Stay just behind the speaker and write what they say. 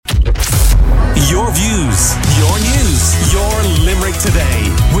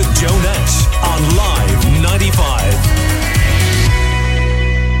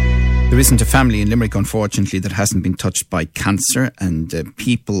There isn't a family in Limerick, unfortunately, that hasn't been touched by cancer, and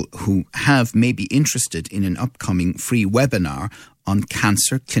people who have may be interested in an upcoming free webinar on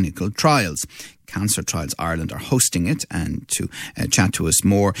cancer clinical trials. Cancer Trials Ireland are hosting it, and to chat to us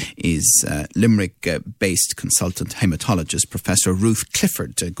more is Limerick-based consultant haematologist Professor Ruth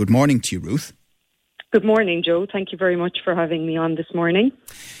Clifford. Good morning to you, Ruth. Good morning, Joe. Thank you very much for having me on this morning.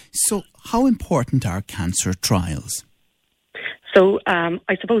 So, how important are cancer trials? So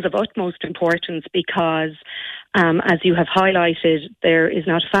I suppose of utmost importance because, as you have highlighted, there is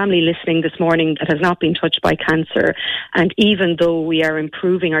not a family listening this morning that has not been touched by cancer. And even though we are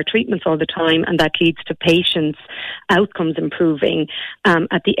improving our treatments all the time and that leads to patients' outcomes improving,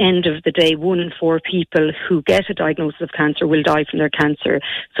 at the end of the day, 1 in 4 people who get a diagnosis of cancer will die from their cancer.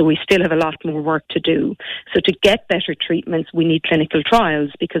 So we still have a lot more work to do. So to get better treatments, we need clinical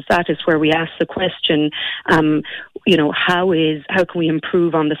trials, because that is where we ask the question, how can we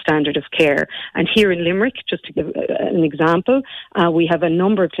improve on the standard of care? And here in Limerick, just to give an example, we have a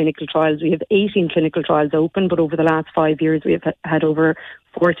number of clinical trials. We have 18 clinical trials open, but over the last 5 years, we have had over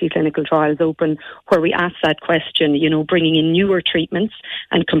 40 clinical trials open where we ask that question, bringing in newer treatments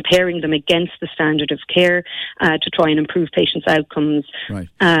and comparing them against the standard of care to try and improve patients' outcomes. Right.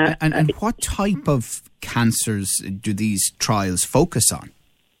 And what type of cancers do these trials focus on?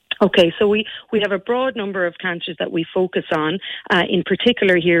 Okay, so we have a broad number of cancers that we focus on, in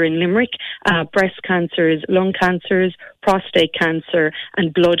particular here in Limerick, breast cancers, lung cancers, prostate cancer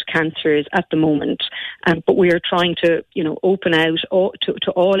and blood cancers at the moment. But we are trying to, open out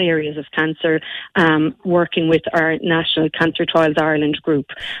to all areas of cancer, working with our National Cancer Trials Ireland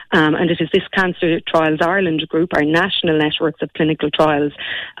group. And it is this Cancer Trials Ireland group, our national networks of clinical trials,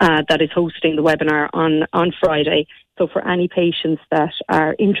 that is hosting the webinar on Friday. So for any patients that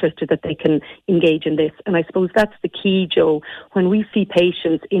are interested, that they can engage in this. And I suppose that's the key, Joe. When we see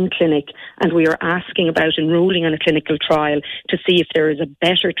patients in clinic and we are asking about enrolling on a clinical trial to see if there is a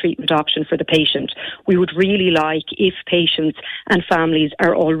better treatment option for the patient, we would really like if patients and families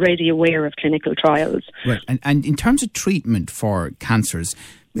are already aware of clinical trials. Right. And in terms of treatment for cancers,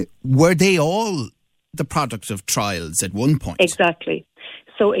 were they all the product of trials at one point? Exactly.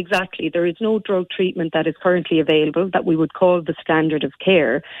 So exactly, there is no drug treatment that is currently available that we would call the standard of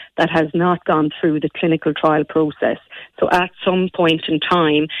care that has not gone through the clinical trial process. So at some point in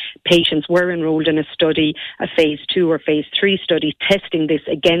time, patients were enrolled in a study, a phase 2 or phase 3 study, testing this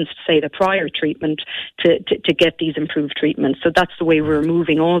against, say, the prior treatment to get these improved treatments. So that's the way we're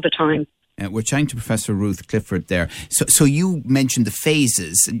moving all the time. We're chatting to Professor Ruth Clifford there. So you mentioned the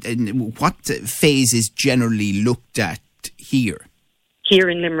phases. And what phase is generally looked at here? Here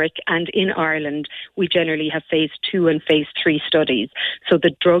in Limerick and in Ireland, we generally have phase 2 and phase 3 studies. So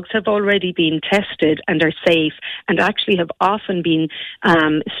the drugs have already been tested and are safe, and actually have often been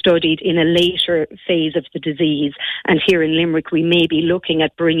studied in a later phase of the disease. And here in Limerick, we may be looking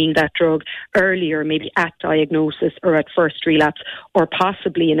at bringing that drug earlier, maybe at diagnosis or at first relapse, or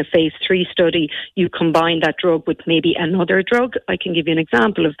possibly in a phase 3 study, you combine that drug with maybe another drug. I can give you an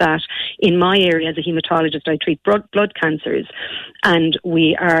example of that. In my area as a haematologist, I treat blood cancers, and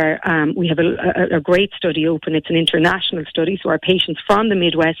we have a great study open. It's an international study, so our patients from the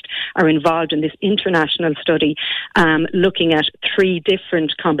Midwest are involved in this international study, looking at 3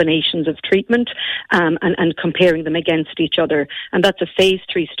 different combinations of treatment and comparing them against each other. And that's a phase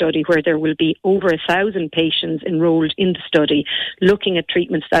 3 study where there will be over 1,000 patients enrolled in the study, looking at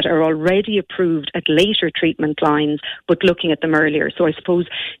treatments that are already approved at later treatment lines, but looking at them earlier. So I suppose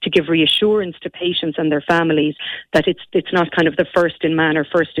to give reassurance to patients and their families that it's not kind of the first in man or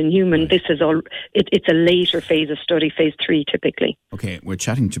first in human. This is it's a later phase of study, phase 3 typically. Okay, we're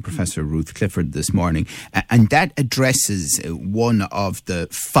chatting to Professor Ruth Clifford this morning, and that addresses one of the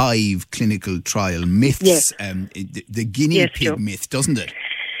 5 clinical trial myths, yes. The guinea pig myth, doesn't it?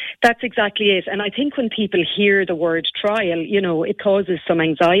 That's exactly it. And I think when people hear the word trial, it causes some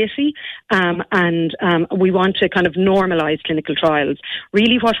anxiety, and we want to kind of normalise clinical trials.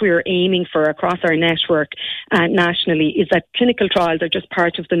 Really what we are aiming for across our network nationally is that clinical trials are just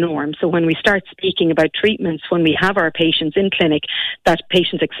part of the norm. So when we start speaking about treatments, when we have our patients in clinic, that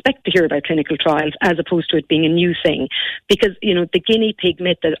patients expect to hear about clinical trials as opposed to it being a new thing. Because, the guinea pig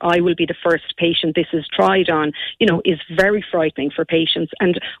myth that I will be the first patient this is tried on, is very frightening for patients.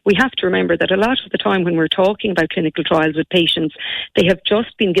 And we have to remember that a lot of the time when we're talking about clinical trials with patients, they have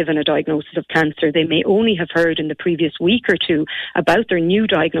just been given a diagnosis of cancer. They may only have heard in the previous week or two about their new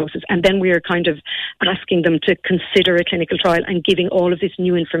diagnosis, and then we are kind of asking them to consider a clinical trial and giving all of this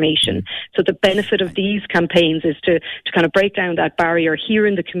new information. So the benefit of these campaigns is to kind of break down that barrier here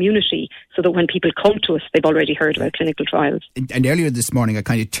in the community, so that when people come to us, they've already heard about clinical trials. And earlier this morning, I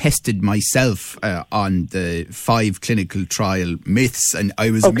kind of tested myself on the 5 clinical trial myths, and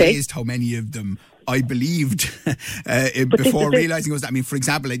I was amazed how many of them I believed before realising it was. I mean, for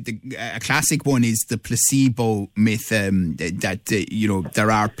example, a classic one is the placebo myth, that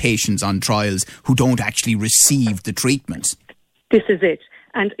there are patients on trials who don't actually receive the treatment. This is it.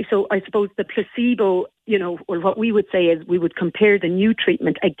 And so I suppose the placebo, what we would say is we would compare the new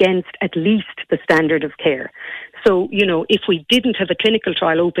treatment against at least the standard of care. So, if we didn't have a clinical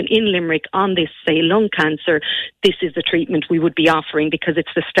trial open in Limerick on this, say, lung cancer, this is the treatment we would be offering because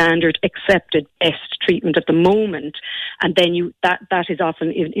it's the standard accepted best treatment at the moment. And then that is often,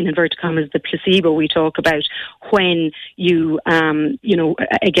 in inverted commas, the placebo we talk about when you,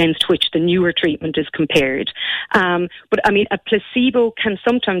 against which the newer treatment is compared. But I mean, a placebo can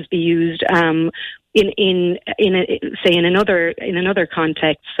sometimes be used in another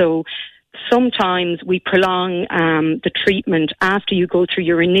context. So sometimes we prolong the treatment after you go through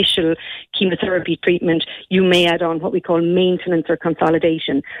your initial chemotherapy treatment. You may add on what we call maintenance or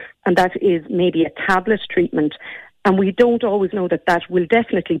consolidation, and that is maybe a tablet treatment. And we don't always know that will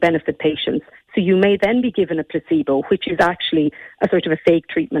definitely benefit patients. So you may then be given a placebo, which is actually a sort of a fake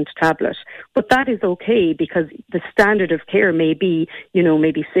treatment tablet. But that is okay because the standard of care may be,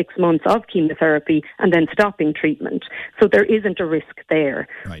 maybe 6 months of chemotherapy and then stopping treatment. So there isn't a risk there.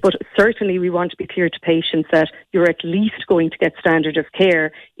 Right. But certainly we want to be clear to patients that you're at least going to get standard of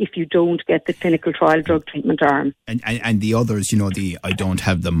care if you don't get the clinical trial drug treatment arm. And the others, the I don't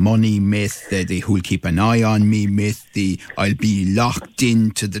have the money myth, the who'll keep an eye on me myth, the I'll be locked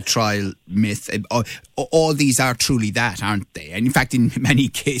into the trial myth. All these are truly that, aren't they? And in fact, in many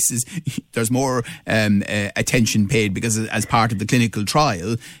cases, there's more attention paid because as part of the clinical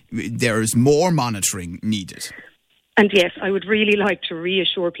trial, there's more monitoring needed. And yes, I would really like to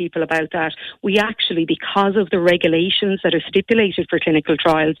reassure people about that. We actually, because of the regulations that are stipulated for clinical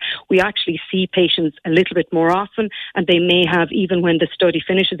trials, we actually see patients a little bit more often, and they may have, even when the study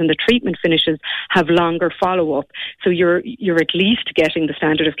finishes and the treatment finishes, have longer follow-up. So you're at least getting the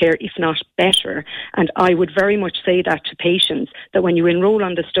standard of care, if not better. And I would very much say that to patients, that when you enroll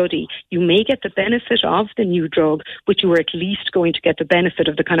on the study, you may get the benefit of the new drug, but you are at least going to get the benefit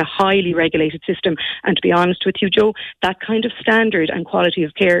of the kind of highly regulated system. And to be honest with you, Joe, that kind of standard and quality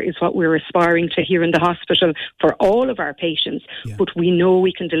of care is what we're aspiring to here in the hospital for all of our patients. Yeah. But we know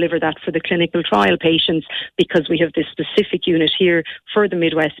we can deliver that for the clinical trial patients because we have this specific unit here for the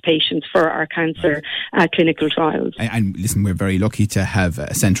Midwest patients for our cancer clinical trials. And listen, we're very lucky to have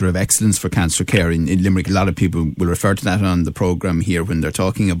a Centre of Excellence for Cancer Care in Limerick. A lot of people will refer to that on the programme here when they're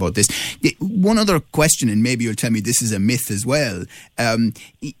talking about this. One other question, and maybe you'll tell me this is a myth as well.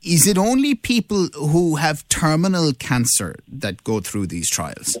 Is it only people who have terminal cancer that go through these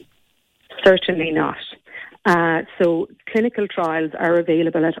trials? Certainly not. So clinical trials are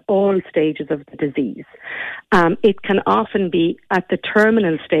available at all stages of the disease. It can often be at the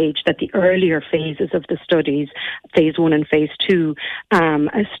terminal stage that the earlier phases of the studies, phase 1 and phase 2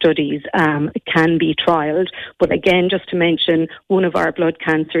 studies, can be trialled. But again, just to mention, one of our blood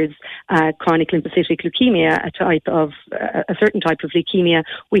cancers, chronic lymphocytic leukemia, a certain type of leukemia,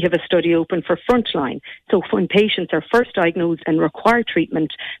 we have a study open for frontline. So when patients are first diagnosed and require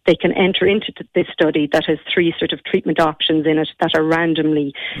treatment, they can enter into this study that has 3 sort of treatment options in it that are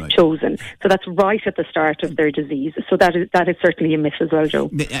randomly chosen. So that's right at the start of their disease. So that is certainly a myth as well, Joe.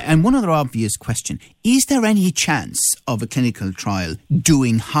 And one other obvious question, is there any chance of a clinical trial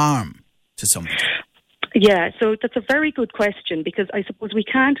doing harm to somebody? Yeah, so that's a very good question because I suppose we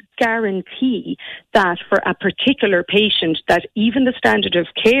can't guarantee that for a particular patient that even the standard of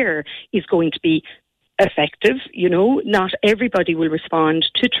care is going to be effective. Not everybody will respond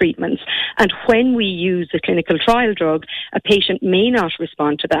to treatments. And when we use a clinical trial drug, a patient may not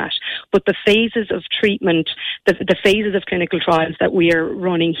respond to that. But the phases of treatment, the phases of clinical trials that we are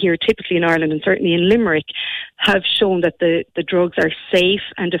running here, typically in Ireland and certainly in Limerick, have shown that the drugs are safe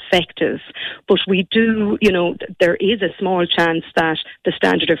and effective. But we do, there is a small chance that the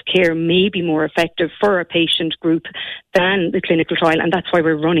standard of care may be more effective for a patient group than the clinical trial, and that's why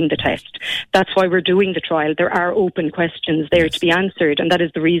we're running the test. That's why we're doing the trial. There are open questions there to be answered, and that is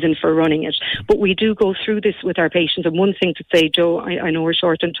the reason for running it. But we do go through this with our patients. And one thing to say, Joe, I know we're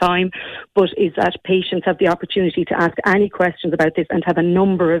short on time, but is that patients have the opportunity to ask any questions about this and have a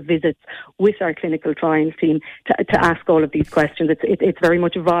number of visits with our clinical trials team to ask all of these questions. It's very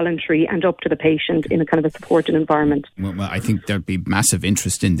much voluntary and up to the patient in a kind of a supported environment. Well, I think there'd be massive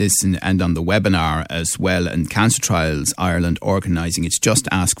interest in this and on the webinar as well. And Cancer Trials Ireland organising its Just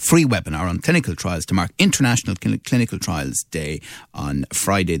Ask free webinar on clinical trials to mark International Clinical Trials Day on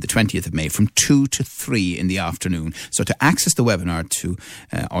Friday, the 20th of May, from 2 to 3 in the afternoon. So to access the webinar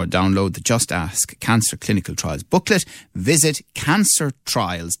or download the Just Ask Cancer Clinical Trials booklet, visit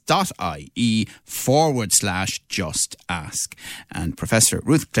cancertrials.ie/Just Ask. And Professor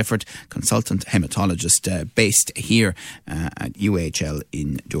Ruth Clifford, consultant hematologist based here at UHL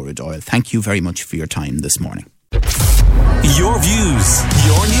in Dooradoyle. Thank you very much for your time this morning. Your views,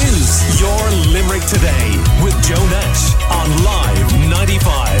 your news, your Limerick Today with Joe Nash on Live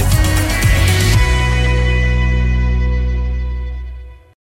 95.